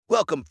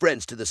Welcome,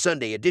 friends, to the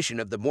Sunday edition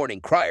of the Morning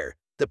Crier,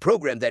 the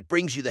program that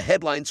brings you the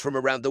headlines from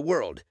around the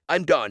world.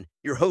 I'm Don,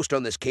 your host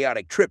on this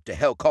chaotic trip to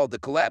hell called the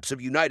collapse of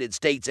United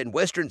States and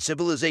Western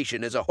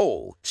civilization as a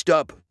whole.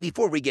 Stop.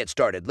 Before we get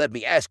started, let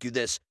me ask you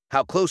this.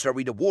 How close are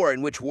we to war,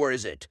 and which war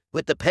is it?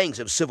 With the pangs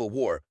of Civil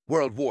War,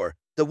 World War,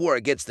 the war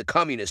against the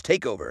communist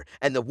takeover,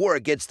 and the war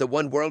against the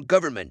one world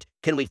government,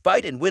 can we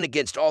fight and win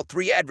against all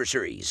three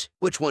adversaries?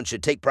 Which one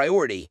should take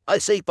priority? I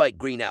say fight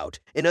green out.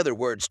 In other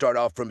words, start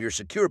off from your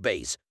secure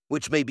base,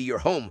 which may be your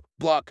home,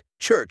 block,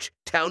 church,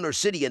 town, or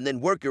city, and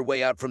then work your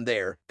way out from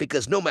there.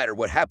 Because no matter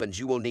what happens,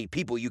 you will need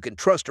people you can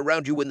trust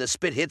around you when the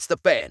spit hits the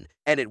fan.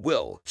 And it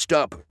will.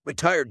 Stop.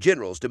 Retired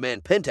generals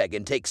demand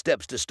Pentagon take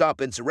steps to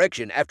stop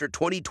insurrection after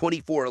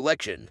 2024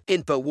 election.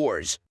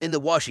 InfoWars. In the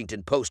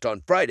Washington Post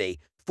on Friday,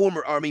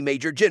 former Army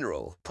Major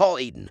General Paul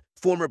Eden,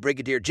 former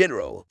Brigadier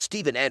General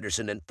Stephen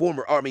Anderson, and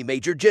former Army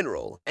Major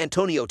General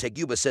Antonio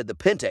Taguba said the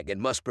Pentagon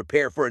must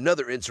prepare for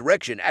another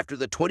insurrection after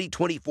the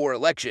 2024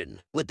 election.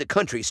 With the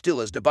country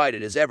still as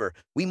divided as ever,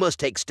 we must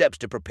take steps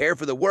to prepare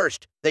for the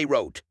worst, they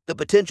wrote. The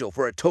potential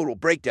for a total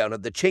breakdown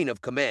of the chain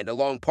of command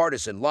along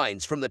partisan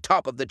lines from the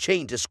top of the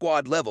chain to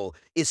squad level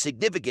is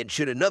significant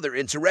should another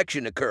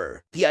insurrection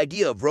occur. The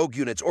idea of rogue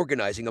units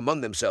organizing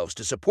among themselves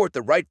to support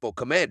the rightful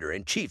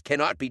commander-in-chief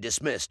cannot be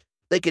dismissed.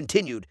 They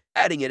continued,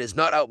 adding it is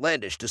not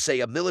outlandish to say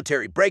a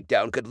military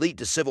breakdown could lead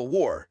to civil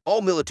war.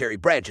 All military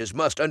branches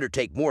must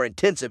undertake more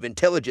intensive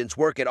intelligence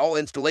work at all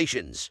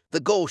installations. The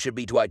goal should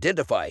be to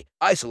identify,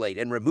 isolate,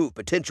 and remove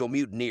potential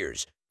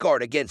mutineers,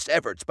 guard against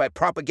efforts by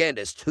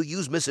propagandists who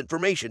use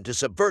misinformation to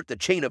subvert the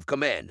chain of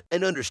command,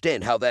 and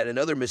understand how that and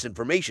other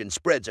misinformation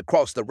spreads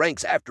across the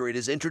ranks after it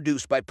is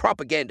introduced by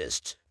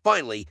propagandists.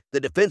 Finally, the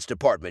Defense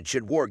Department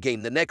should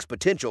wargame the next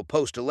potential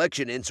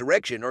post-election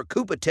insurrection or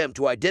coup attempt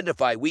to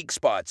identify weak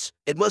spots.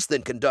 It must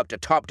then conduct a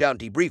top-down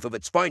debrief of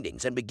its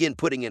findings and begin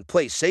putting in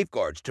place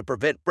safeguards to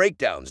prevent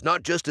breakdowns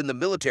not just in the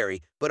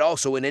military, but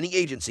also in any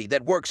agency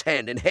that works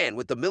hand in hand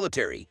with the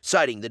military,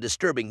 citing the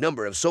disturbing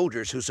number of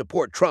soldiers who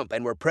support Trump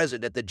and were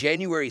present at the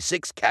January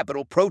 6th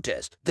Capitol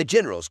protest. The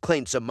generals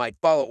claimed some might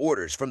follow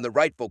orders from the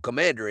rightful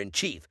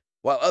commander-in-chief,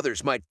 while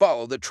others might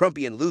follow the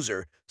Trumpian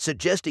loser,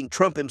 suggesting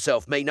Trump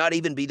himself may not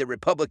even be the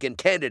Republican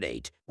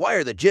candidate. Why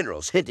are the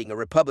generals hinting a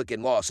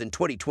Republican loss in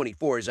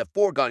 2024 is a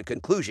foregone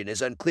conclusion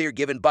is unclear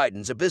given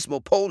Biden's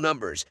abysmal poll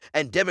numbers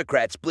and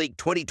Democrats' bleak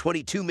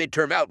 2022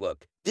 midterm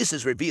outlook. This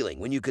is revealing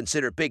when you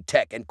consider big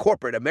tech and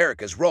corporate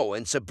America's role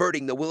in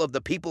subverting the will of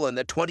the people in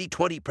the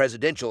 2020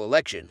 presidential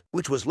election,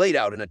 which was laid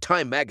out in a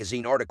Time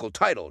magazine article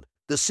titled,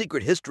 The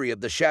Secret History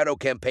of the Shadow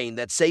Campaign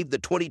That Saved the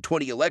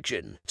 2020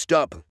 Election.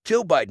 Stop.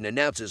 Joe Biden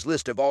announces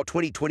list of all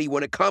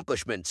 2021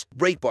 accomplishments.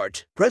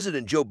 Breitbart.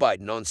 President Joe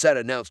Biden on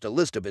Saturday announced a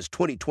list of his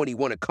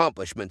 2021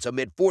 accomplishments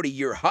amid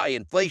 40-year high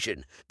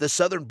inflation, the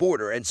southern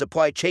border and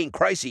supply chain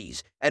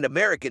crises, and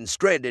Americans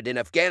stranded in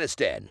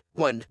Afghanistan.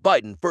 1.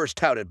 Biden first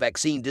touted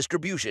vaccine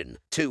distribution.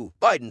 2.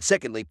 Biden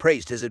secondly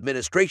praised his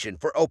administration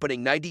for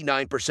opening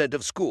 99%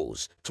 of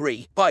schools.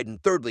 3.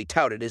 Biden thirdly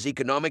touted his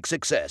economic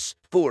success.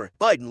 4.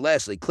 Biden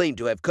lastly claimed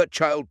to have cut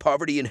child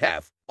poverty in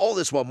half. All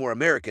this while more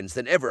Americans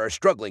than ever are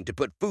struggling to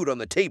put food on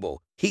the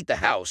table, heat the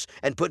house,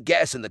 and put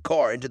gas in the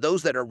car. And to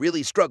those that are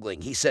really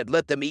struggling, he said,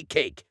 let them eat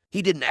cake.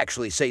 He didn't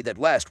actually say that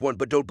last one,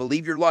 but don't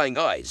believe your lying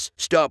eyes.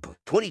 Stop.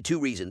 22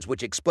 reasons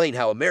which explain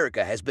how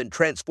America has been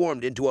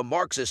transformed into a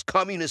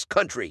Marxist-Communist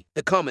country.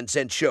 The Common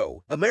Sense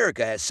Show.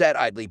 America has sat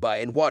idly by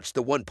and watched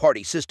the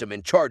one-party system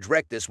in charge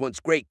wreck this once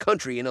great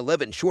country in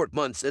 11 short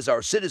months, as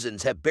our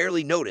citizens have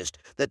barely noticed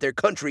that their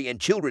country and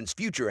children's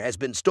future has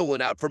been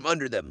stolen out from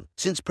under them.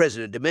 Since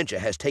President Dementia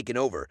has taken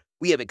over,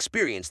 we have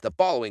experienced the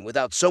following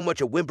without so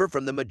much a whimper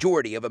from the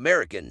majority of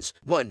Americans.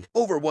 1.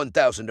 Over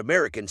 1,000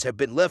 Americans have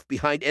been left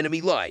behind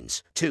enemy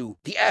lines. 2.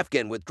 The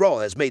Afghan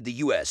withdrawal has made the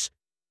U.S.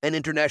 an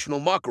international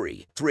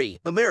mockery. 3.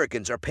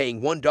 Americans are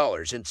paying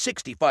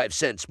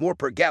 $1.65 more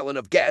per gallon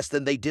of gas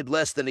than they did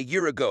less than a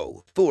year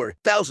ago. 4.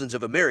 Thousands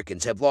of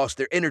Americans have lost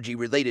their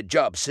energy-related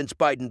jobs since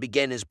Biden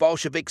began his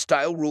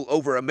Bolshevik-style rule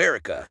over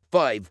America.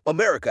 5.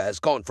 America has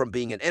gone from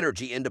being an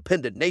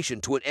energy-independent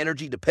nation to an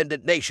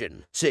energy-dependent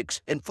nation.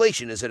 6.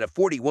 Inflation is at a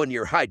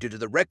 41-year high due to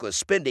the reckless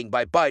spending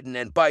by Biden,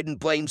 and Biden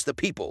blames the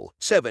people.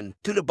 7.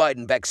 Due to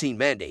Biden vaccine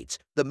mandates,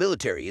 the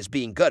military is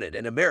being gutted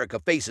and America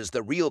faces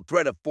the real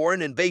threat of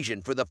foreign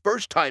invasion for the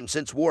first time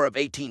since War of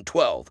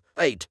 1812.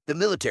 8. The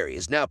military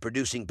is now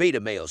producing beta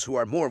males who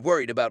are more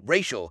worried about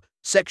racial,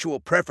 sexual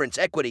preference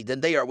equity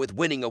than they are with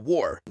winning a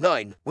war.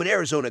 9. When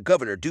Arizona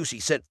Governor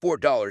Ducey sent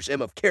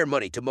 $4 of care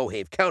money to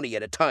Mohave County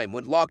at a time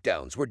when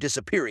lockdowns were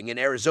disappearing in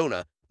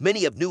Arizona,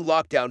 many of new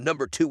lockdown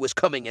number 2 was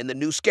coming and the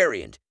new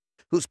scariant,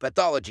 whose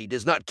pathology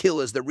does not kill,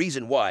 is the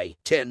reason why.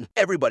 10.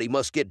 Everybody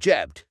must get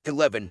jabbed.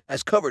 11.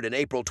 As covered in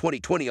April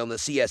 2020 on the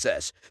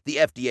CSS, the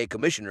FDA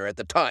commissioner at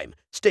the time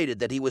stated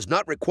that he was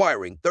not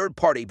requiring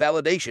third-party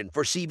validation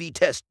for CV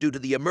tests due to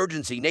the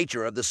emergency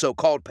nature of the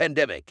so-called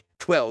pandemic.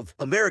 12.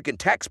 American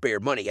taxpayer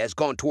money has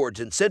gone towards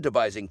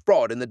incentivizing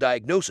fraud in the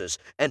diagnosis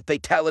and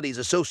fatalities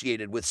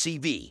associated with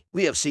CV.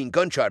 We have seen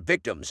gunshot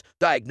victims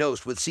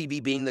diagnosed with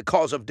CV being the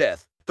cause of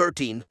death.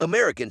 13.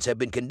 Americans have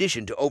been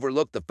conditioned to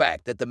overlook the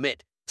fact that the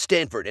MIT,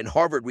 Stanford, and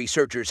Harvard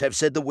researchers have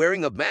said the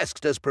wearing of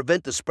masks does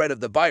prevent the spread of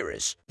the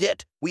virus.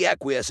 Yet, we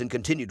acquiesce and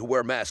continue to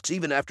wear masks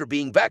even after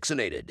being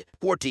vaccinated.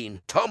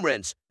 14. Tom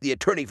Renz, the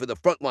attorney for the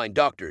frontline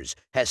doctors,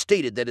 has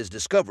stated that his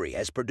discovery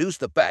has produced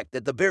the fact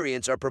that the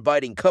variants are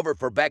providing cover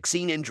for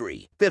vaccine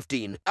injury.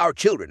 15. Our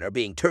children are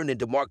being turned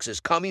into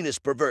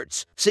Marxist-Communist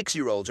perverts.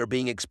 6-year-olds are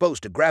being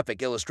exposed to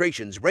graphic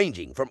illustrations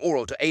ranging from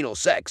oral to anal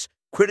sex.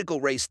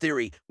 Critical race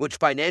theory, which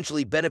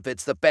financially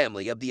benefits the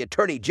family of the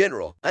Attorney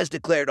General, has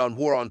declared on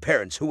war on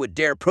parents who would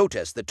dare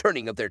protest the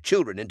turning of their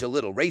children into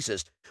little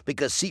racist.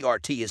 Because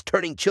CRT is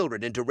turning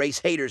children into race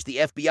haters, the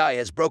FBI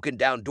has broken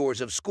down doors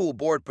of school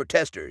board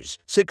protesters.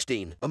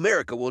 16.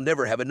 America will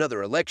never have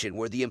another election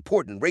where the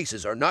important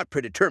races are not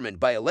predetermined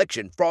by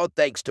election fraud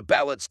thanks to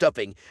ballot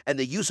stuffing and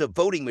the use of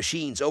voting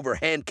machines over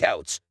hand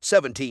counts.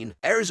 17.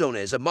 Arizona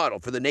is a model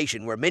for the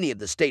nation where many of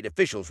the state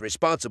officials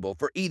responsible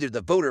for either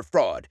the voter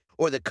fraud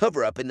or the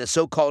cover-up in the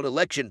so-called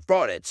election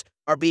fraudits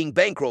are being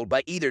bankrolled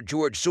by either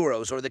George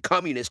Soros or the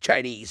Communist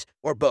Chinese,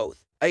 or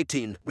both.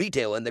 18.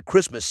 Retail and the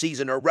Christmas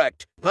season are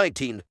wrecked.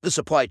 19. The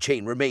supply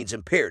chain remains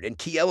impaired and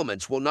key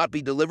elements will not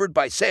be delivered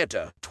by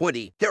Santa.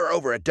 20. There are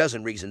over a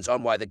dozen reasons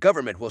on why the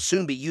government will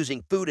soon be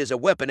using food as a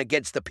weapon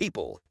against the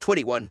people.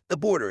 21. The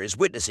border is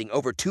witnessing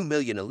over 2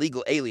 million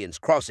illegal aliens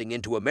crossing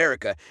into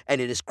America,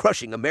 and it is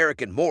crushing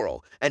American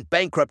moral and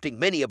bankrupting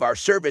many of our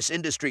service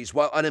industries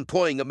while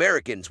unemploying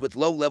Americans with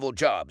low-level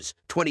jobs.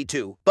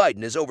 22.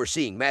 Biden is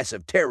overseeing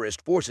massive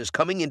terrorist forces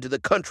coming into the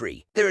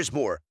country. There is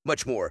more,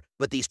 much more,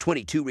 but these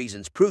 22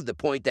 reasons prove the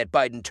point that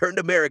Biden turned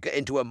America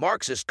into a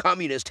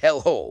Marxist-Communist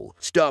hellhole.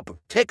 Stop.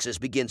 Texas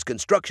begins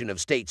construction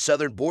of state's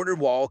southern border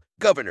wall.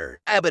 Governor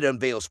Abbott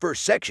unveils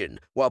first section,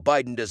 while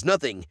Biden does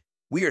nothing.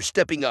 We are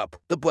stepping up.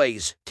 The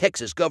blaze.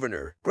 Texas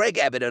Governor Greg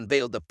Abbott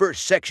unveiled the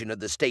first section of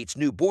the state's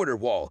new border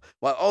wall,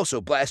 while also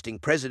blasting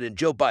President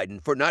Joe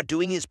Biden for not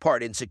doing his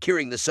part in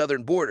securing the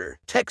southern border.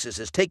 Texas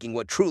is taking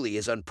what truly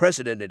is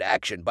unprecedented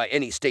action by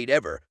any state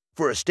ever,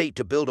 for a state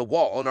to build a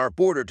wall on our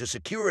border to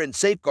secure and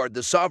safeguard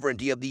the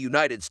sovereignty of the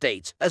United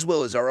States, as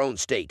well as our own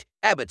state,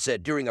 Abbott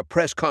said during a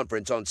press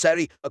conference on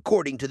Saturday,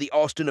 according to the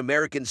Austin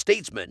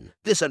American-Statesman.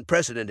 This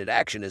unprecedented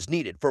action is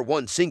needed for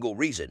one single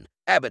reason,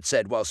 Abbott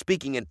said while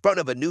speaking in front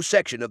of a new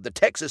section of the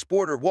Texas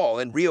border wall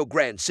in Rio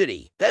Grande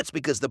City. That's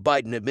because the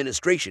Biden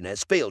administration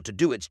has failed to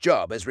do its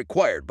job as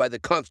required by the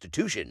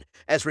Constitution,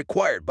 as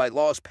required by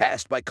laws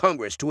passed by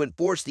Congress to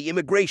enforce the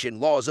immigration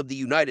laws of the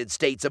United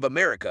States of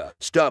America.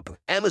 Stop.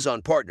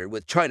 Amazon partnered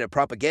with China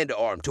propaganda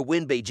arm to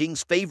win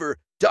Beijing's favor.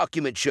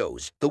 Document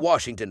shows. The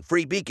Washington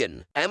Free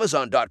Beacon.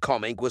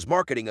 Amazon.com Inc. was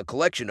marketing a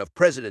collection of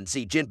President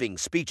Xi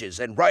Jinping's speeches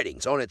and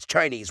writings on its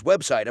Chinese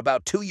website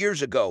about 2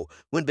 years ago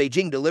when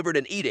Beijing delivered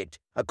an edict,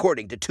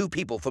 according to 2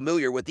 people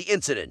familiar with the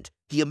incident.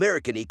 The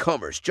American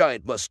e-commerce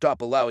giant must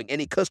stop allowing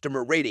any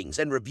customer ratings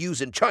and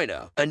reviews in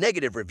China. A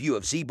negative review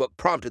of Xi book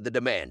prompted the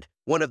demand.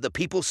 One of the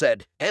people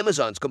said,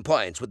 Amazon's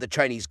compliance with the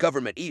Chinese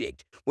government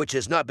edict, which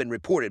has not been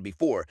reported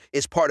before,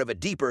 is part of a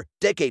deeper,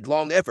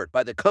 decade-long effort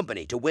by the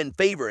company to win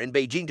favor in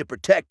Beijing to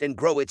protect and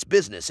grow its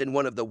business in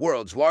one of the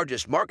world's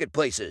largest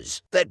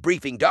marketplaces. That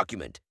briefing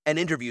document and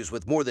interviews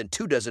with more than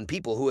 24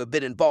 people who have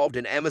been involved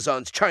in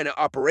Amazon's China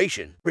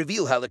operation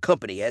reveal how the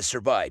company has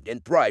survived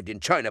and thrived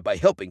in China by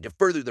helping to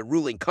further the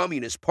ruling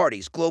Communist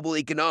Party's global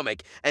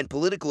economic and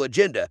political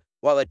agenda,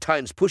 while at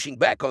times pushing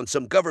back on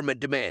some government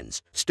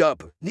demands.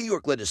 Stop. New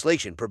York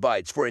legislation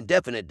provides for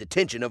indefinite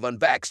detention of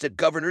unvaxxed at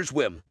governor's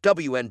whim.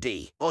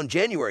 WND. On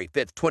January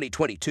 5,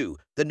 2022,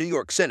 the New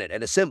York Senate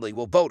and Assembly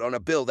will vote on a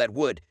bill that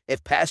would,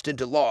 if passed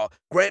into law,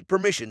 grant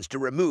permissions to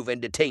remove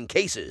and detain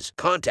cases,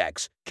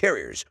 contacts,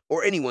 carriers,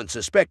 or anyone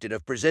suspected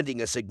of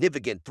presenting a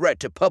significant threat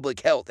to public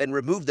health and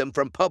remove them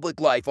from public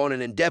life on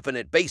an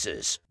indefinite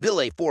basis.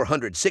 Bill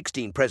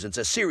A-416 presents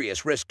a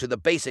serious risk to the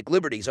basic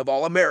liberties of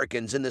all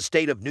Americans in the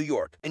state of New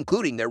York,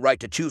 including their right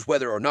to choose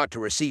whether or not to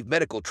receive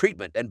medical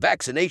treatment and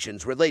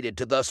vaccinations related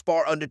to thus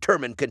far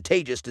undetermined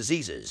contagious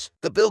diseases.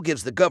 The bill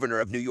gives the governor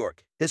of New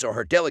York, his or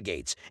her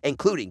delegates,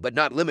 including but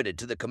not limited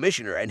to the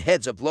commissioner and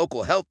heads of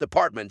local health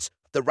departments,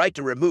 the right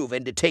to remove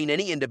and detain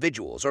any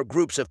individuals or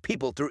groups of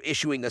people through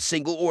issuing a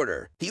single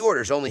order. The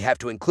orders only have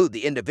to include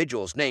the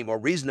individual's name or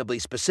reasonably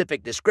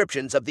specific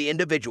descriptions of the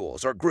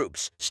individuals or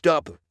groups.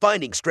 Stop.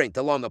 Finding strength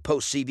along a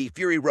post-CV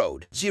Fury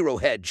Road. Zero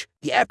hedge.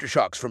 The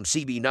aftershocks from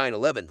CB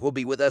 9/11 will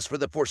be with us for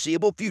the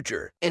foreseeable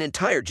future. An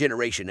entire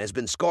generation has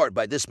been scarred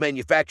by this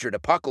manufactured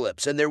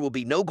apocalypse, and there will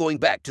be no going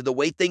back to the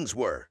way things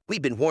were. We've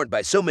been warned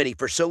by so many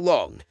for so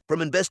long,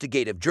 from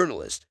investigative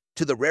journalists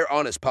to the rare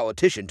honest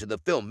politician to the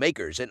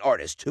filmmakers and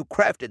artists who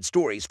crafted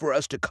stories for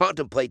us to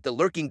contemplate the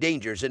lurking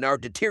dangers in our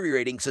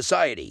deteriorating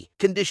society.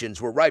 Conditions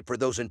were ripe for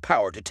those in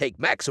power to take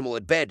maximal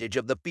advantage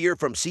of the fear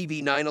from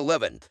CV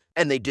 9/11.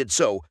 And they did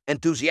so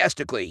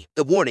enthusiastically.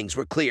 The warnings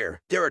were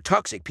clear. There are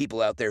toxic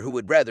people out there who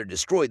would rather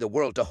destroy the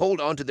world to hold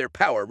on to their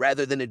power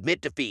rather than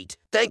admit defeat.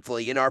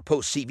 Thankfully, in our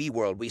post-CV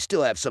world, we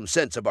still have some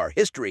sense of our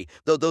history,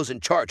 though those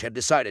in charge have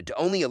decided to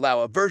only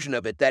allow a version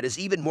of it that is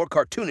even more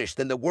cartoonish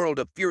than the world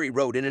of Fury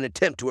Road in an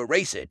attempt to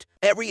erase it.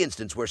 Every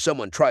instance where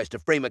someone tries to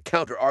frame a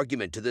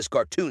counter-argument to this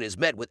cartoon is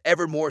met with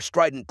ever more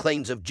strident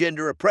claims of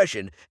gender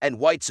oppression and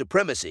white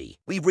supremacy.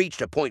 We've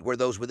reached a point where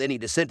those with any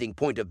dissenting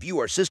point of view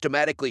are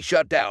systematically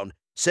shut down,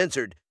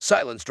 censored,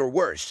 silenced, or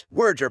worse.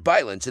 Words are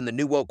violence in the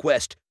New Woke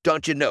West,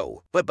 don't you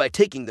know? But by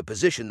taking the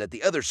position that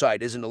the other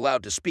side isn't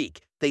allowed to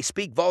speak, they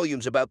speak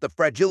volumes about the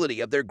fragility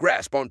of their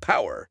grasp on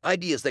power.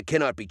 Ideas that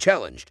cannot be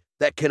challenged,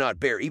 that cannot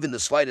bear even the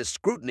slightest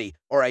scrutiny,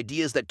 or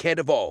ideas that can't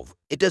evolve.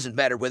 It doesn't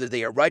matter whether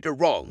they are right or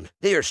wrong.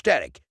 They are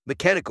static,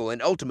 mechanical,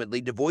 and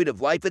ultimately devoid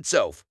of life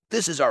itself.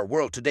 This is our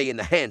world today in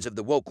the hands of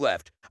the woke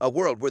left, a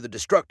world where the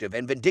destructive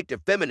and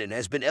vindictive feminine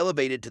has been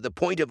elevated to the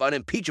point of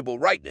unimpeachable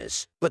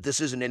rightness. But this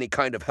isn't any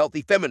kind of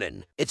healthy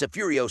feminine. It's a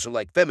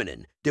Furiosa-like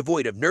feminine,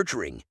 devoid of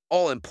nurturing,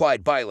 all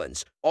implied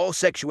violence, all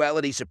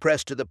sexuality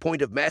suppressed to the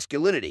point of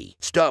masculinity.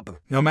 Stop.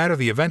 No matter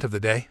the event of the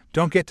day,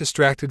 don't get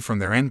distracted from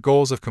their end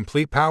goals of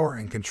complete power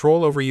and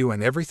control over you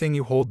and everything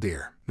you hold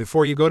dear.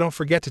 Before you go, don't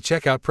forget to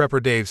check out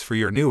Prepper Dave's for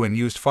your new and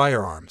used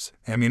firearms,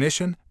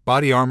 ammunition,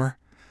 body armor,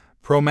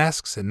 pro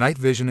masks, and night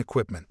vision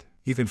equipment.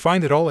 You can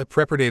find it all at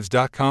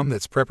prepperdaves.com.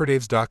 That's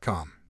prepperdaves.com.